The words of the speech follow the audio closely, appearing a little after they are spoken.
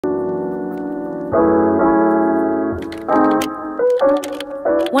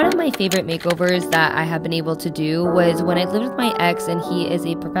One of my favorite makeovers that I have been able to do was when I lived with my ex, and he is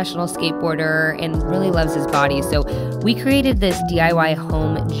a professional skateboarder and really loves his body. So we created this DIY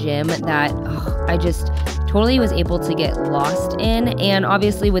home gym that I just totally was able to get lost in. And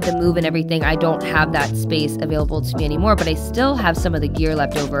obviously with the move and everything, I don't have that space available to me anymore, but I still have some of the gear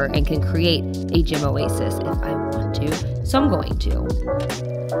left over and can create a gym oasis if I want to. So I'm going to.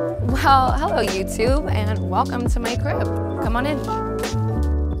 Well, hello YouTube, and welcome to my crib. Come on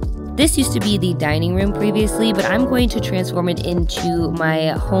in. This used to be the dining room previously, but I'm going to transform it into my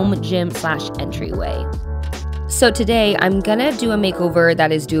home gym slash entryway. So today I'm gonna do a makeover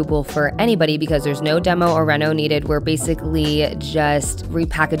that is doable for anybody because there's no demo or reno needed. We're basically just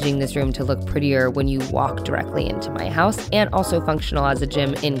repackaging this room to look prettier when you walk directly into my house, and also functional as a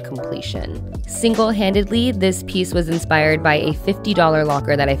gym in completion. Single-handedly, this piece was inspired by a $50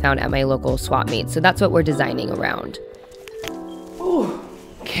 locker that I found at my local swap meet. So that's what we're designing around. Ooh,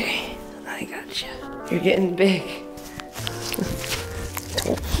 okay, I got you. You're getting big.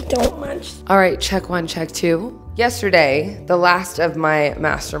 Don't munch. All right, check one, check two. Yesterday, the last of my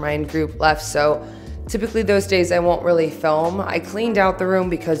mastermind group left, so typically those days I won't really film. I cleaned out the room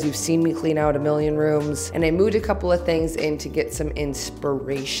because you've seen me clean out a million rooms, and I moved a couple of things in to get some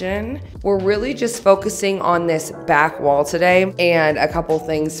inspiration. We're really just focusing on this back wall today and a couple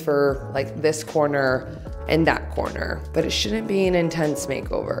things for like this corner and that corner, but it shouldn't be an intense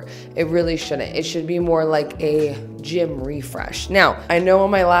makeover. It really shouldn't. It should be more like a gym refresh. Now, I know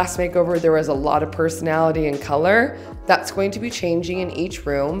in my last makeover there was a lot of personality and color. That's going to be changing in each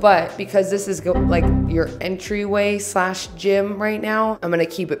room, but because this is like your entryway slash gym right now, I'm gonna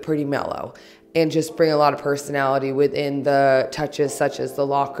keep it pretty mellow and just bring a lot of personality within the touches, such as the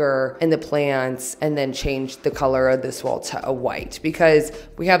locker and the plants, and then change the color of this wall to a white because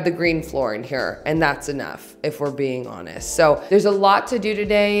we have the green floor in here, and that's enough if we're being honest. So there's a lot to do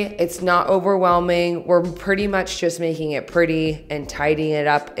today. It's not overwhelming. We're pretty much just making it pretty and tidying it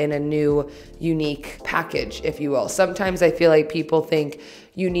up in a new, unique package, if you will. Sometimes I feel like people think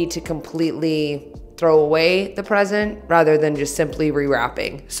you need to completely throw away the present rather than just simply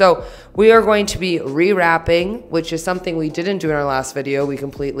rewrapping. So we are going to be rewrapping, which is something we didn't do in our last video. We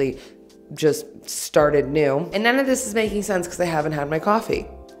completely just started new. And none of this is making sense because I haven't had my coffee.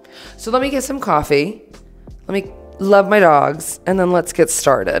 So let me get some coffee. Let me love my dogs, and then let's get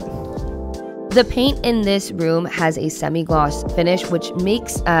started. The paint in this room has a semi-gloss finish, which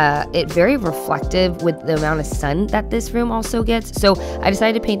makes it very reflective with the amount of sun that this room also gets. So I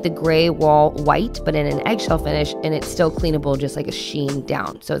decided to paint the gray wall white, but in an eggshell finish, and it's still cleanable, just like a sheen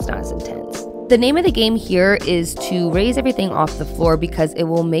down, so it's not as intense. The name of the game here is to raise everything off the floor because it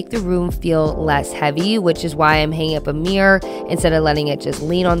will make the room feel less heavy, which is why I'm hanging up a mirror instead of letting it just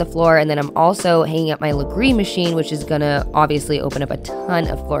lean on the floor. And then I'm also hanging up my Legree machine, which is gonna obviously open up a ton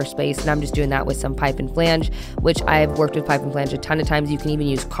of floor space. And I'm just doing that with some pipe and flange, which I've worked with pipe and flange a ton of times. You can even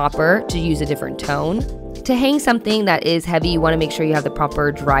use copper to use a different tone. To hang something that is heavy, you want to make sure you have the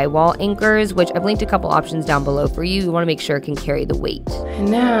proper drywall anchors, which I've linked a couple options down below for you. You want to make sure it can carry the weight. And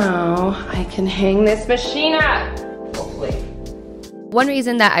now I can hang this machine up, hopefully. One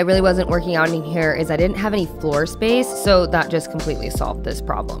reason that I really wasn't working out in here is I didn't have any floor space, so that just completely solved this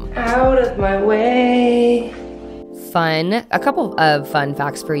problem. Out of my way. A couple of fun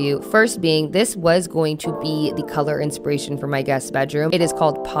facts for you. First being, this was going to be the color inspiration for my guest bedroom. It is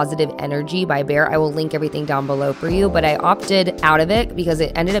called Positive Energy by Bear. I will link everything down below for you, but I opted out of it because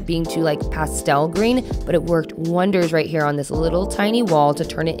it ended up being too like pastel green, but it worked wonders right here on this little tiny wall to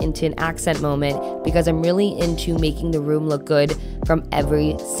turn it into an accent moment because I'm really into making the room look good from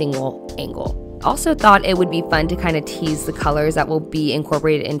every single angle. Also thought it would be fun to kind of tease the colors that will be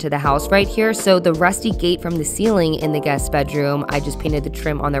incorporated into the house right here. So the rusty gate from the ceiling in the guest bedroom, I just painted the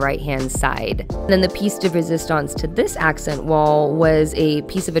trim on the right hand side. And then the piece de resistance to this accent wall was a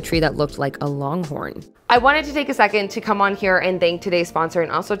piece of a tree that looked like a longhorn. I wanted to take a second to come on here and thank today's sponsor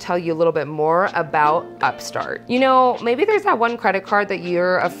and also tell you a little bit more about Upstart. You know, maybe there's that one credit card that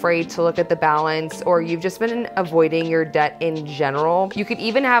you're afraid to look at the balance, or you've just been avoiding your debt in general. You could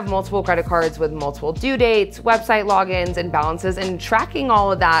even have multiple credit cards with multiple due dates, website logins, and balances, and tracking all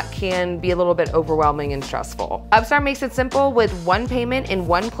of that can be a little bit overwhelming and stressful. Upstart makes it simple with one payment in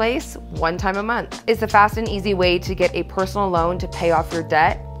one place, one time a month. It's the fast and easy way to get a personal loan to pay off your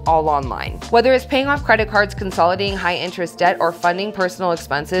debt all online. Whether it's paying off credit cards, consolidating high interest debt, or funding personal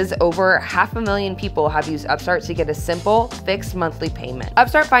expenses, over 500,000 people have used Upstart to get a simple, fixed monthly payment.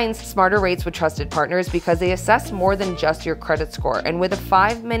 Upstart finds smarter rates with trusted partners because they assess more than just your credit score. And with a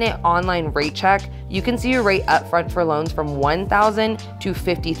 5-minute online rate check, you can see your rate upfront for loans from $1,000 to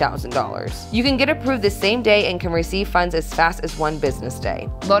 $50,000. You can get approved the same day and can receive funds as fast as 1 business day.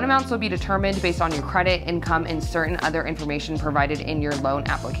 Loan amounts will be determined based on your credit, income, and certain other information provided in your loan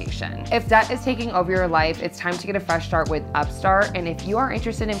application. If debt is taking over your life, it's time to get a fresh start with Upstart. And if you are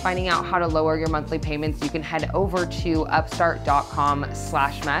interested in finding out how to lower your monthly payments, you can head over to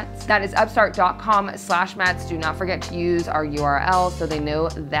upstart.com/Metz. That is upstart.com/Metz. Do not forget to use our URL so they know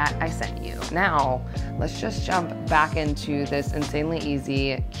that I sent you. Now, let's just jump back into this insanely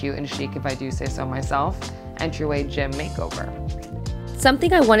easy, cute, and chic, if I do say so myself, entryway gym makeover.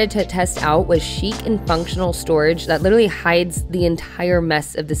 Something I wanted to test out was chic and functional storage that literally hides the entire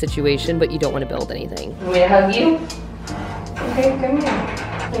mess of the situation, but you don't want to build anything. Want me to hug you? Okay, come here.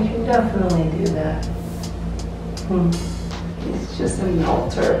 I can definitely do that. He's just a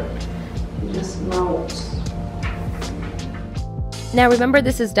melter. He just melts. Now remember,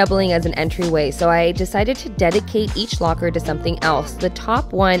 this is doubling as an entryway, so I decided to dedicate each locker to something else. The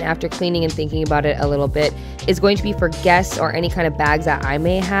top one, after cleaning and thinking about it a little bit, is going to be for guests or any kind of bags that I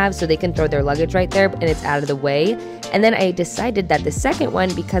may have, so they can throw their luggage right there and it's out of the way. And then I decided that the second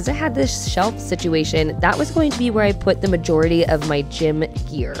one, because it had this shelf situation, that was going to be where I put the majority of my gym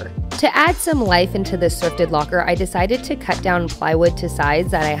gear. To add some life into this thrifted locker, I decided to cut down plywood to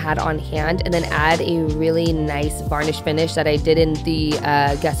size that I had on hand and then add a really nice varnish finish that I did in the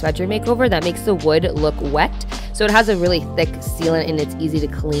guest bedroom makeover that makes the wood look wet. So it has a really thick sealant and it's easy to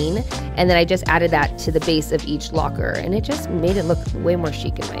clean. And then I just added that to the base of each locker and it just made it look way more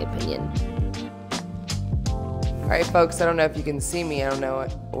chic in my opinion. All right, folks, I don't know if you can see me. I don't know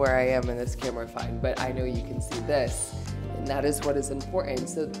where I am in this camera fine, but I know you can see this. And that is what is important.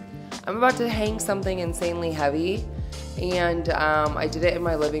 So I'm about to hang something insanely heavy, and I did it in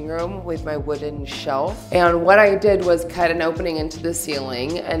my living room with my wooden shelf. And what I did was cut an opening into the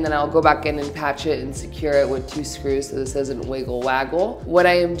ceiling, and then I'll go back in and patch it and secure it with 2 screws so this doesn't wiggle waggle. What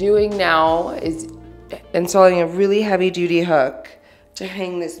I am doing now is installing a really heavy duty hook to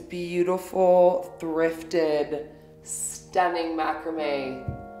hang this beautiful, thrifted, stunning macrame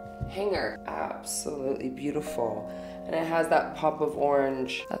hanger. Absolutely beautiful. And it has that pop of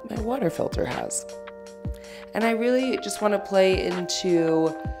orange that my water filter has. And I really just want to play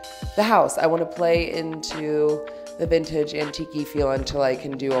into the house. I want to play into the vintage antique feel until I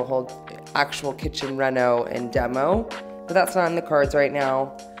can do a whole actual kitchen reno and demo. But that's not in the cards right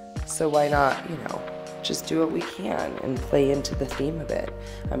now. So why not, you know, just do what we can and play into the theme of it.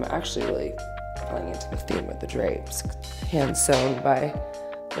 I'm actually really playing into the theme with the drapes. Hand sewn by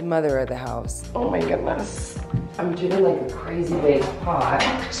the mother of the house. Oh my goodness. I'm doing like a crazy big pot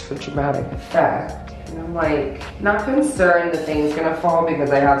just for dramatic effect. And I'm like, not concerned the thing's gonna fall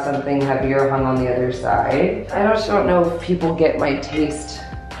because I have something heavier hung on the other side. I just don't know if people get my taste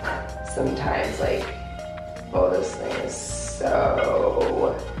sometimes. Like, oh, this thing is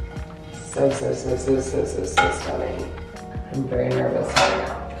so stunning. I'm very nervous right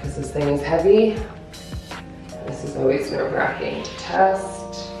now because this thing is heavy. This is always nerve-wracking to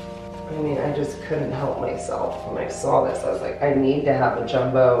test. I mean, I just couldn't help myself. When I saw this, I was like, I need to have a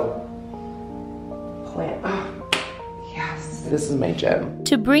jumbo plant. Oh, yes. This is my gym.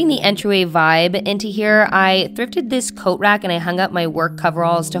 To bring the entryway vibe into here, I thrifted this coat rack and I hung up my work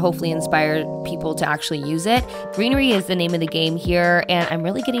coveralls to hopefully inspire people to actually use it. Greenery is the name of the game here, and I'm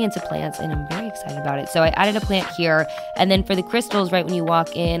really getting into plants and I'm very excited about it. So I added a plant here, and then for the crystals right when you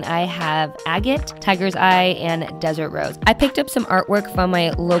walk in, I have agate, tiger's eye, and desert rose. I picked up some artwork from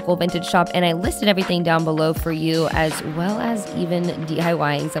my local vintage shop and I listed everything down below for you, as well as even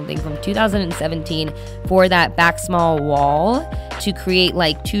DIYing something from 2017 for that back small wall to create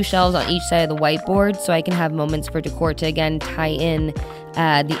like 2 shelves on each side of the whiteboard so I can have moments for decor to again tie in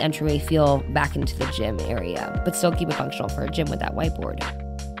the entryway feel back into the gym area, but still keep it functional for a gym with that whiteboard.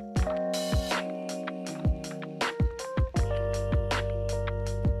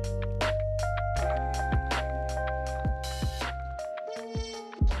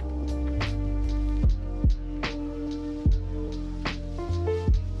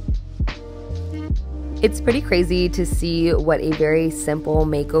 It's pretty crazy to see what a very simple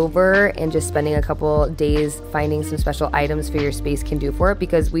makeover and just spending a couple days finding some special items for your space can do for it,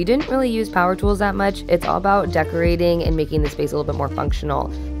 because we didn't really use power tools that much. It's all about decorating and making the space a little bit more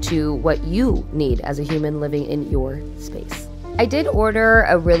functional to what you need as a human living in your space. I did order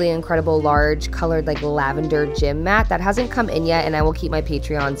a really incredible large colored like lavender gym mat that hasn't come in yet, and I will keep my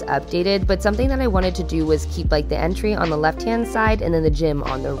Patreons updated, but something that I wanted to do was keep like the entry on the left hand side and then the gym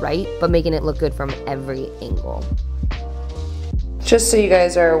on the right, but making it look good from every angle. Just so you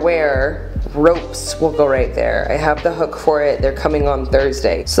guys are aware, ropes will go right there. I have the hook for it. They're coming on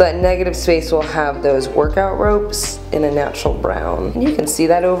Thursday. So that negative space will have those workout ropes in a natural brown. And you can see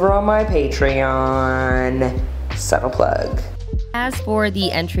that over on my Patreon. Subtle plug. As for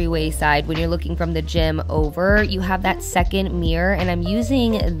the entryway side, when you're looking from the gym over, you have that second mirror, and I'm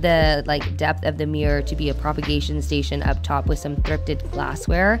using the like depth of the mirror to be a propagation station up top with some thrifted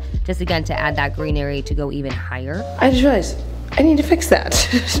glassware, just again to add that greenery to go even higher. I just realized I need to fix that.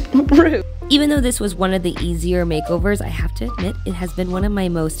 Rude. Even though this was one of the easier makeovers, I have to admit it has been one of my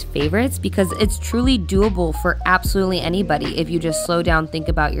most favorites because it's truly doable for absolutely anybody if you just slow down, think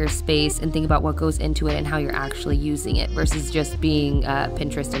about your space, and think about what goes into it and how you're actually using it versus just being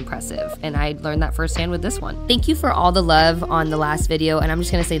Pinterest impressive. And I learned that firsthand with this one. Thank you for all the love on the last video, and I'm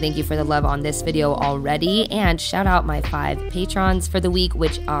just gonna say thank you for the love on this video already, and shout out my 5 patrons for the week,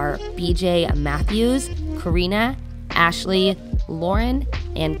 which are BJ Matthews, Karina, Ashley, Lauren,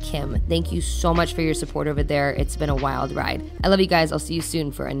 and Kim. Thank you so much for your support over there. It's been a wild ride. I love you guys. I'll see you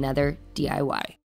soon for another DIY.